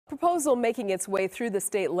proposal making its way through the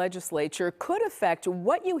state legislature could affect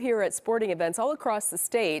what you hear at sporting events all across the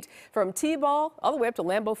state, from T-ball all the way up to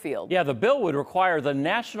Lambeau Field. Yeah, the bill would require the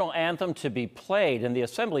national anthem to be played, and the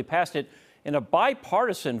Assembly passed it in a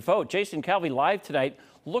bipartisan vote. Jason Calvi live tonight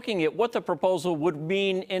looking at what the proposal would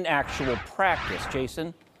mean in actual practice.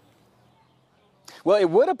 Jason? Well, it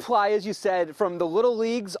would apply, as you said, from the little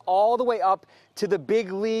leagues all the way up to the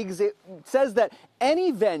big leagues. It says that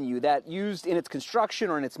any venue that used in its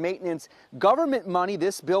construction or in its maintenance government money,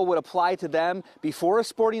 this bill would apply to them. Before a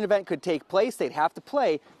sporting event could take place, they'd have to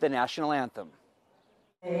play the national anthem.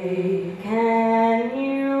 Can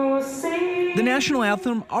you see the national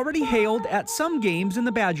anthem already hailed at some games in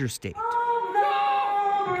the Badger State.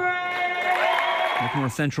 Like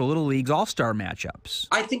North Central Little League's all-star matchups.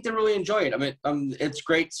 I think they really enjoy it. I mean, it's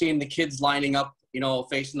great seeing the kids lining up,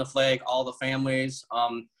 facing the flag, all the families.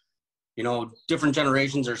 Different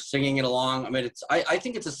generations are singing it along. I mean, I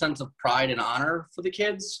think it's a sense of pride and honor for the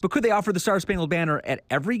kids. But could they offer the Star-Spangled Banner at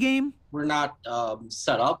every game? We're not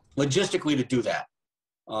set up logistically to do that.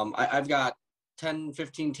 I've got 10,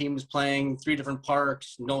 15 teams playing, 3 different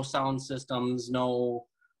parks, no sound systems, no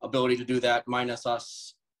ability to do that, minus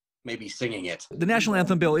us maybe singing it. The national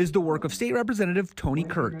anthem bill is the work of State Representative Tony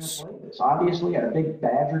Kurtz. It's obviously at a big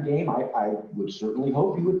Badger game. I would certainly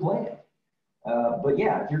hope you would play it. But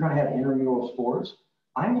yeah, if you're going to have intramural sports,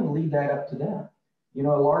 I'm going to leave that up to them. A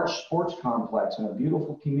large sports complex in a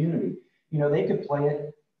beautiful community, they could play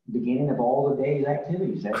it beginning of all the day's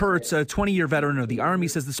activities. Kurtz, a 20-year veteran of the Army,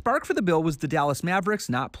 says the spark for the bill was the Dallas Mavericks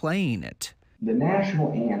not playing it. The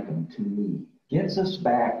national anthem, to me, gets us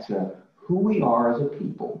back to who we are as a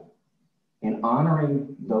people and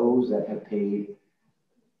honoring those that have paid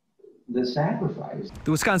the sacrifice. The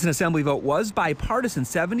Wisconsin Assembly vote was bipartisan,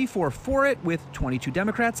 74 for it, with 22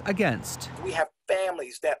 Democrats against. We have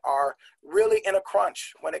families that are really in a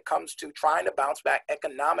crunch when it comes to trying to bounce back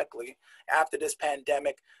economically after this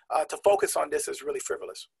pandemic. To focus on this is really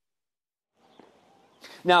frivolous.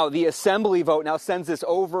 Now, the Assembly vote now sends this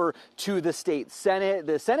over to the state Senate.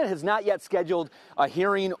 The Senate has not yet scheduled a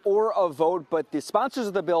hearing or a vote, but the sponsors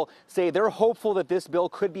of the bill say they're hopeful that this bill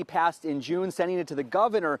could be passed in June, sending it to the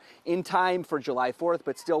governor in time for July 4th.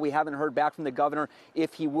 But still, we haven't heard back from the governor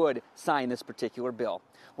if he would sign this particular bill.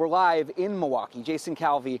 We're live in Milwaukee. Jason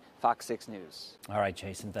Calvi, Fox 6 News. All right,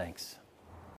 Jason, thanks.